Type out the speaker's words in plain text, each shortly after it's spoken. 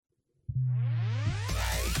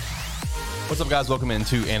What's up, guys? Welcome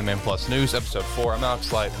into Anime Plus News, episode 4. I'm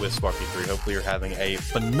Alex Light with Sparky3. Hopefully you're having a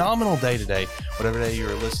phenomenal day today, whatever day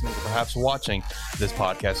you're listening or perhaps watching this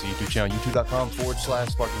podcast on YouTube channel,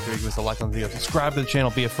 youtube.com/Sparky3. Give us a like on the video, subscribe to the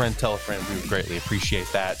channel, be a friend, tell a friend. We would greatly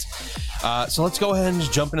appreciate that. So let's go ahead and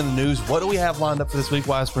just jump into the news. What do we have lined up for this week?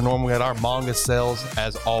 As per normal, we got our manga sales,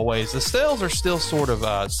 as always. The sales are still sort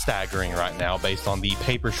of staggering right now based on the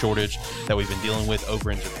paper shortage that we've been dealing with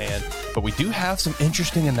over in Japan. But we do have some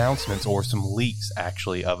interesting announcements, or some leaks,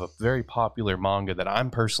 actually, of a very popular manga that I'm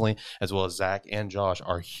personally, as well as Zach and Josh,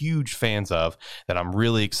 are huge fans of, that I'm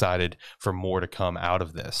really excited for more to come out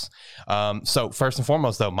of this. So first and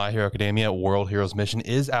foremost, though, My Hero Academia World Heroes Mission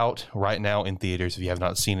is out right now in theaters. If you have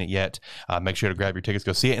not seen it yet, make sure to grab your tickets,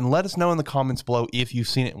 go see it, and let us know in the comments below if you've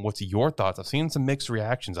seen it and what's your thoughts. I've seen some mixed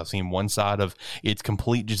reactions. I've seen one side of it's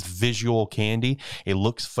complete just visual candy. It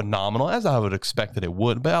looks phenomenal, as I would expect that it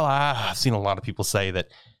would, but I've seen a lot of people say that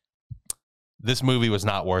this movie was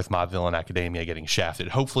not worth My Villain Academia getting shafted.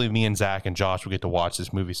 Hopefully me and Zach and Josh will get to watch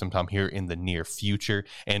this movie sometime here in the near future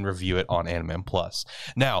and review it on Anime Plus.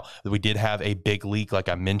 Now, we did have a big leak, like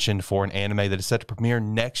I mentioned, for an anime that is set to premiere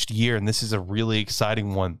next year, and this is a really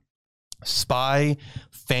exciting one. Spy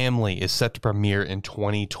Family is set to premiere in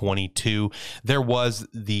 2022. There was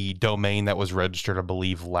the domain that was registered, I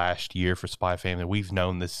believe, last year for Spy Family. We've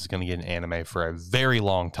known this is going to get an anime for a very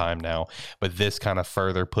long time now, but this kind of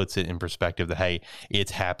further puts it in perspective that, hey,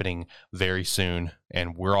 it's happening very soon,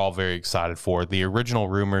 and we're all very excited for it. The original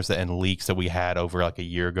rumors and leaks that we had over like a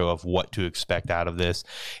year ago of what to expect out of this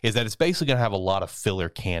is that it's basically going to have a lot of filler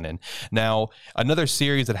canon. Now, another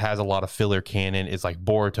series that has a lot of filler canon is like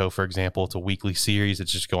Boruto, for example. It's a weekly series.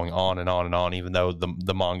 It's just going on and on and on, even though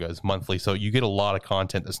the manga is monthly. So you get a lot of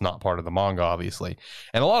content that's not part of the manga, obviously.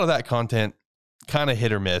 And a lot of that content kind of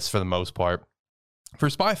hit or miss for the most part. For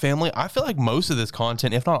Spy Family, I feel like most of this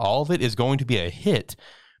content, if not all of it, is going to be a hit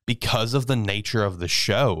because of the nature of the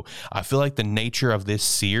show. I feel like the nature of this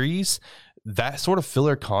series, that sort of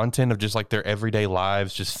filler content of just like their everyday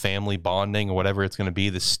lives, just family bonding or whatever it's going to be,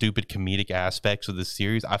 the stupid comedic aspects of this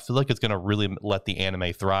series, I feel like it's going to really let the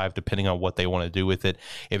anime thrive depending on what they want to do with it.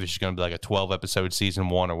 If it's just going to be like a 12 episode season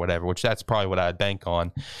 1 or whatever, which that's probably what I'd bank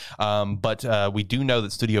on. But we do know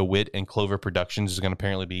that Studio Wit and Clover Productions is going to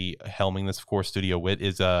apparently be helming this. Of course, Studio Wit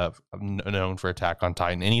is known for Attack on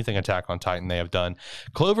Titan. Anything Attack on Titan they have done.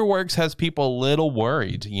 Cloverworks has people a little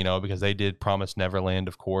worried, because they did Promise Neverland,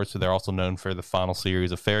 of course, so they're also known for the final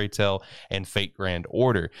series of Fairy Tail and Fate Grand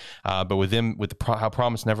Order. But with them, with how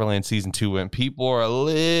Promise Neverland season 2 went, people are a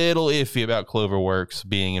little iffy about Cloverworks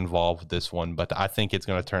being involved with this one, but I think it's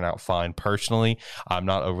going to turn out fine. Personally, I'm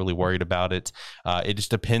not overly worried about it. It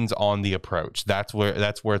just depends on the approach. That's where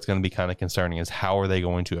it's going to be kind of concerning, is how are they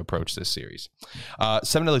going to approach this series.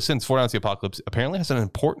 Seven Deadly Sins, Four Dynasty Apocalypse apparently has an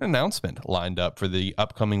important announcement lined up for the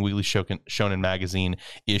upcoming Weekly Shonen Magazine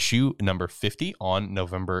issue number 50 on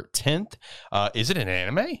November 10th. Is it an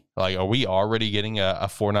anime? Like, are we already getting a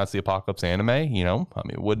Four Knights of the Apocalypse anime?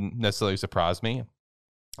 It wouldn't necessarily surprise me.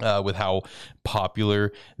 With how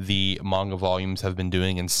popular the manga volumes have been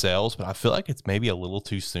doing in sales, but I feel like it's maybe a little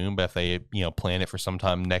too soon. But if they plan it for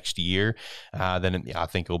sometime next year, then I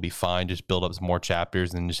think it'll be fine. Just build up some more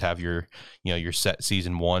chapters and just have your set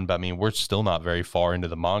season 1. But we're still not very far into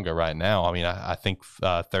the manga right now. I think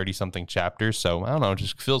 30 something chapters, so I don't know, it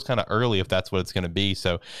just feels kind of early if that's what it's going to be.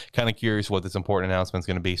 So kind of curious what this important announcement is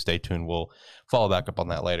going to be. Stay tuned, we'll follow back up on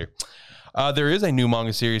that later. There is a new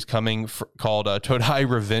manga series coming called Todai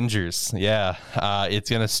Revengers. Yeah, it's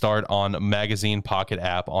going to start on Magazine Pocket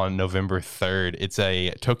app on November 3rd. It's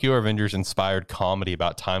a Tokyo Revengers inspired comedy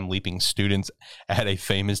about time leaping students at a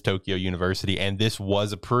famous Tokyo university, and this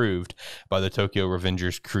was approved by the Tokyo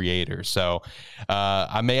Revengers creator. So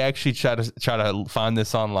I may actually try to find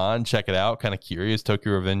this online, check it out. Kind of curious.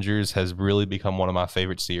 Tokyo Revengers has really become one of my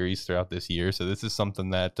favorite series throughout this year, so this is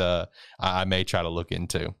something that I may try to look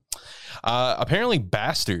into. Apparently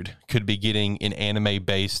Bastard could be getting an anime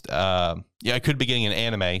based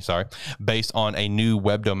based on a new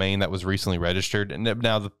web domain that was recently registered. And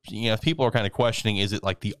now people are kind of questioning, is it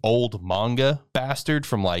like the old manga Bastard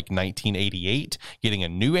from like 1988 getting a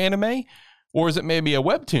new anime? Or is it maybe a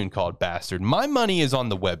webtoon called Bastard? My money is on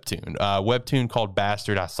the webtoon. Webtoon called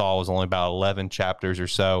Bastard I saw was only about 11 chapters or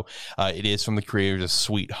so. It is from the creators of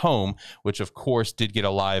Sweet Home, which of course did get a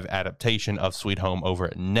live adaptation of Sweet Home over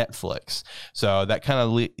at Netflix. So that kind of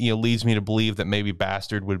leads me to believe that maybe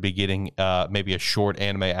Bastard would be getting maybe a short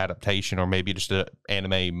anime adaptation, or maybe just an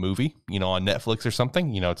anime movie, on Netflix or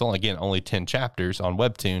something. It's only 10 chapters on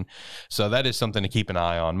Webtoon, so that is something to keep an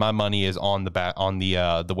eye on. My money is on the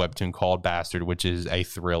webtoon called Bastard. Bastard, which is a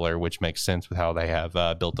thriller, which makes sense with how they have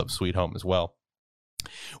built up Sweet Home as well.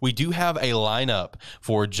 We do have a lineup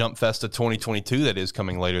for Jump Festa 2022 that is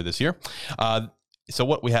coming later this year. So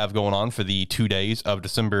what we have going on for the 2 days of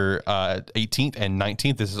December 18th and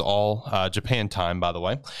 19th, this is all Japan time, by the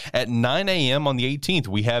way. At 9 a.m. on the 18th,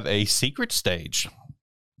 we have a secret stage.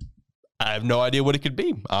 I have no idea what it could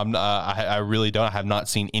be. I really don't. I have not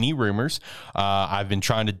seen any rumors. I've been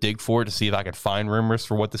trying to dig for it to see if I could find rumors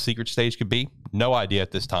for what the secret stage could be. No idea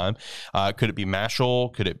at this time. Could it be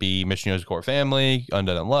Mashle? Could it be Mission Yozakura Family?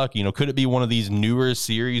 Undead Unluck? You know, could it be one of these newer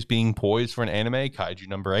series being poised for an anime? Kaiju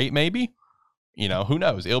number 8, maybe? You know, who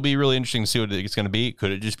knows? It'll be really interesting to see what it's going to be.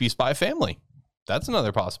 Could it just be Spy Family? That's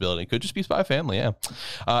another possibility. Could just be Spy Family, yeah.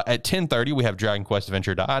 At 10:30, we have Dragon Quest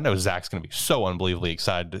Adventure Die. I know Zach's going to be so unbelievably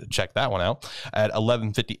excited to check that one out. At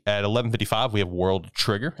 11:55, we have World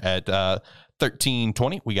Trigger. At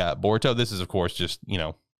 13:20, we got Boruto. This is, of course, just, you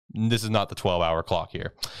know, this is not the 12-hour clock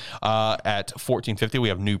here. At 14:50, we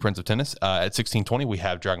have New Prince of Tennis. At 16:20, we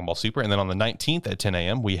have Dragon Ball Super. And then on the 19th at 10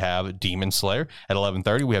 a.m., we have Demon Slayer. At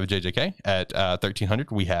 11:30, we have JJK. At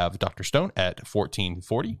 1300, we have Dr. Stone. At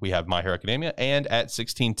 14:40, we have My Hero Academia. And at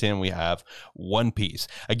 16:10, we have One Piece.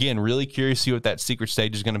 Again, really curious to see what that secret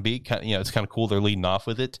stage is going to be. You know, it's kind of cool they're leading off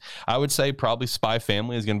with it. I would say probably Spy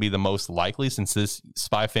Family is going to be the most likely, since this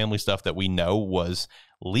Spy Family stuff that we know was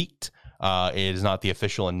leaked. It is not the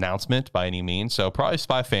official announcement by any means, so probably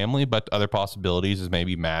Spy Family, but other possibilities is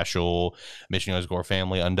maybe Mashle, Mission Yozakura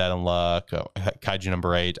Family, Undead Unluck, Kaiju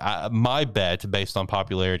number 8. My bet, based on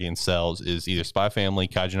popularity and sales, is either Spy Family,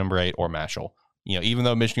 Kaiju number 8, or Mashle. You know, even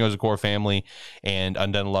though Mission Yozakura Family and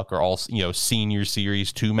Undead Unluck are all, you know, senior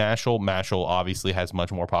series to Mashle, Mashle obviously has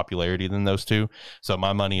much more popularity than those two. So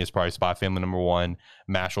my money is probably Spy Family number 1,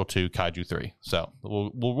 Mashle 2, Kaiju 3. So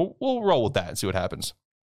we'll roll with that and see what happens.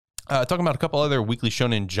 Talking about a couple other Weekly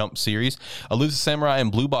Shonen Jump series, Elusive Samurai and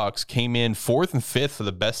Blue Box came in 4th and 5th for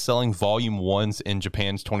the best-selling Volume 1s in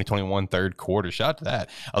Japan's 2021 third quarter. Shout out to that.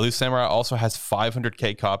 Elusive Samurai also has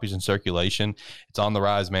 500K copies in circulation. It's on the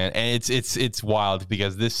rise, man. And it's wild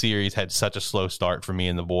because this series had such a slow start for me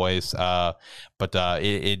and the boys. But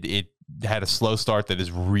it had a slow start that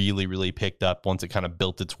has really, really picked up once it kind of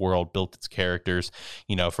built its world, built its characters,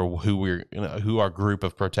 you know, for who our group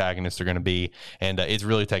of protagonists are going to be. And it's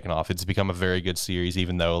really taken off. It's become a very good series,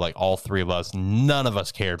 even though like all three of us, none of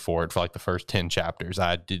us cared for it for like the first 10 chapters.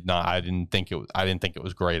 I didn't think it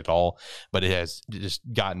was great at all, but it has just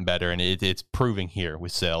gotten better, and it's proving here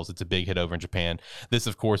with sales. It's a big hit over in Japan. This,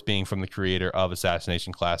 of course, being from the creator of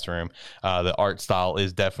Assassination Classroom. The art style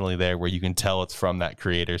is definitely there where you can tell it's from that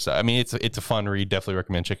creator. So, I mean, it's a fun read. Definitely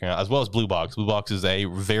recommend checking out, as well as Blue Box. Blue Box is a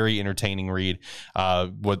very entertaining read.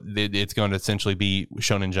 It's going to essentially be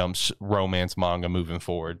Shonen Jump's romance manga moving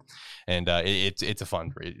forward, and it's a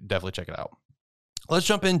fun read. Definitely check it out. Let's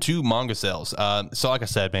jump into manga sales. So like I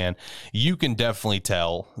said, man, you can definitely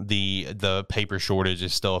tell the paper shortage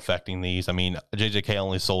is still affecting these. I mean, JJK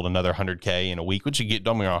only sold another 100K in a week, which you get,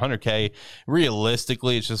 don't get me wrong, 100K,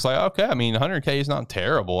 realistically, it's just like, okay, I mean, 100K is not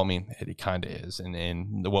terrible. I mean, it kind of is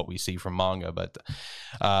in what we see from manga, but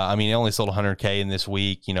I mean, it only sold 100K in this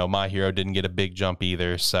week. You know, My Hero didn't get a big jump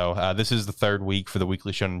either. So this is the third week for the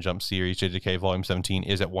Weekly Shonen Jump series. JJK Volume 17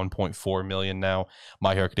 is at 1.4 million now.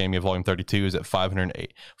 My Hero Academia Volume 32 is at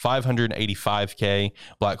 585K.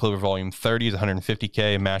 Black Clover Volume 30 is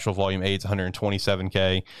 150K. Mashle Volume 8 is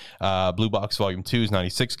 127K. Blue Box Volume 2 is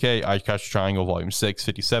 96K. Ayakashi Triangle Volume 6,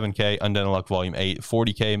 57K. Undead Unluck Volume 8,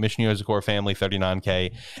 40K. Mission Yozakura Family,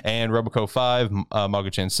 39K. And Roboco 5,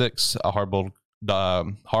 Mago-chan 6, a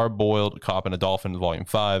Hard-Boiled Cop and a Dolphin Volume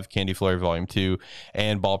 5, Candy Flurry Volume 2,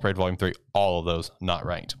 and Ball Parade Volume 3. All of those not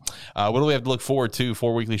ranked. What do we have to look forward to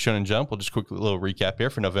for Weekly Shonen Jump? We'll just quick little recap here.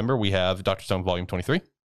 For November, we have Dr. Stone Volume 23.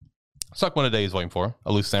 Suck One a Day is Volume 4,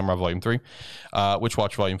 Elusive Samurai Volume 3, Witch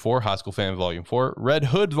Watch Volume 4, High School Fan Volume 4, Red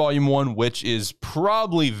Hood Volume 1, which is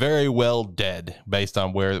probably very well dead based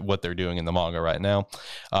on what they're doing in the manga right now,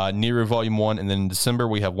 Niru Volume 1, and then in December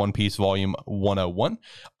we have One Piece Volume 101,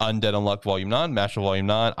 Undead Unluck Volume 9, Mashle Volume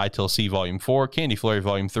 9, ITLC Volume 4, Candy Flurry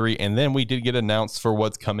Volume 3, and then we did get announced for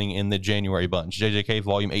what's coming in the January bunch, JJK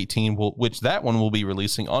Volume 18, which that one will be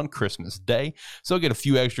releasing on Christmas Day, so get a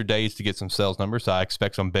few extra days to get some sales numbers. So I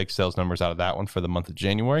expect some big sales numbers out of that one for the month of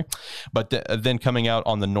January. But then coming out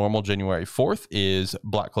on the normal January 4th is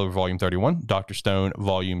Black Clover Volume 31, Dr. Stone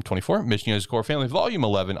Volume 24, Mission Yozakura Family Volume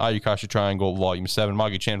 11, Ayakashi Triangle Volume 7,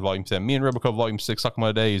 Magi-chan Volume 10, Me and Roboco Volume 6,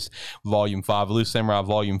 Sakuma Days Volume 5, Elusive Samurai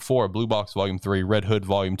Volume 4, Blue Box Volume 3, Red Hood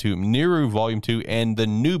Volume 2, Niru Volume 2, and the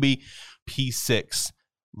Newbie P6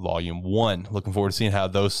 Volume 1. Looking forward to seeing how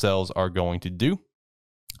those sales are going to do.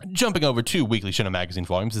 Jumping over to Weekly Shonen Magazine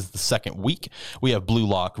volumes, this is the second week. We have Blue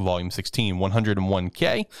Lock Volume 16,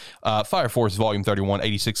 101K. Fire Force Volume 31,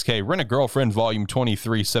 86K. Rent a Girlfriend Volume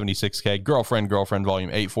 23, 76K. Girlfriend Volume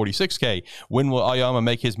 8, 46K. When Will Aoyama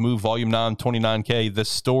Make His Move Volume 9, 29K. The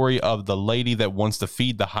Story of the Lady That Wants to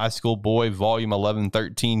Feed the High School Boy Volume 11,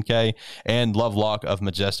 13K. And Love Lock of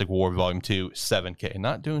Majestic War Volume 2, 7K.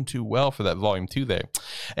 Not doing too well for that Volume 2 there.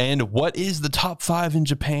 And what is the top 5 in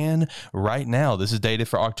Japan right now? This is dated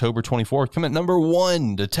for October 24th. Coming at number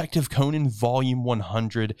 1, Detective Conan Volume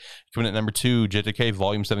 100. Coming at number 2, JJK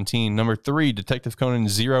Volume 17. Number 3, Detective Conan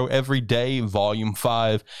Zero Every Day Volume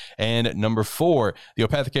 5. And number 4, The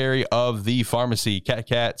Apothecary of the Pharmacy,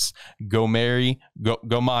 Cat's Gomaya,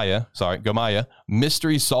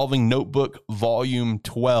 Mystery Solving Notebook Volume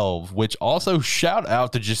 12, which also shout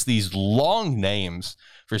out to just these long names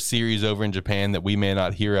for series over in Japan that we may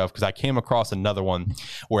not hear of, because I came across another one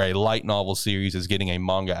where a light novel series is getting a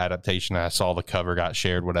manga adaptation. I saw the cover, got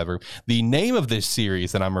shared, whatever. The name of this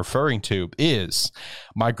series that I'm referring to is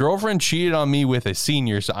My Girlfriend Cheated on Me with a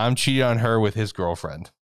Senior, so I'm cheating on her with his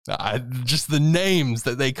girlfriend. Just the names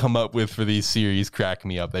that they come up with for these series crack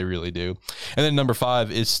me up. They really do. And then number 5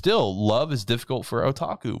 is still Love is Difficult for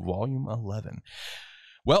Otaku, Volume 11.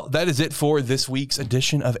 Well, that is it for this week's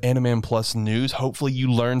edition of Animan Plus News. Hopefully you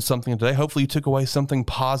learned something today. Hopefully you took away something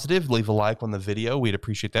positive. Leave a like on the video. We'd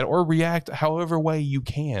appreciate that. Or react however way you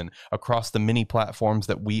can across the many platforms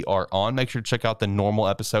that we are on. Make sure to check out the normal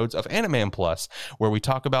episodes of Animan Plus, where we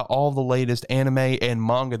talk about all the latest anime and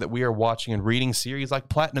manga that we are watching and reading. Series like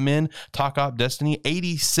Platinum End, Talk Op Destiny,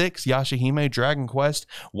 86, Yashahime, Dragon Quest,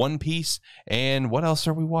 One Piece, and what else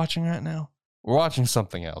are we watching right now? We're watching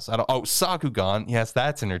something else. Sakugan. Yes,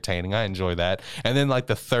 that's entertaining. I enjoy that. And then like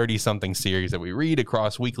the 30-something series that we read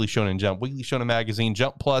across Weekly Shonen Jump, Weekly Shonen Magazine,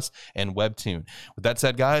 Jump Plus, and Webtoon. With that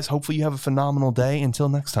said, guys, hopefully you have a phenomenal day. Until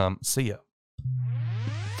next time, see ya.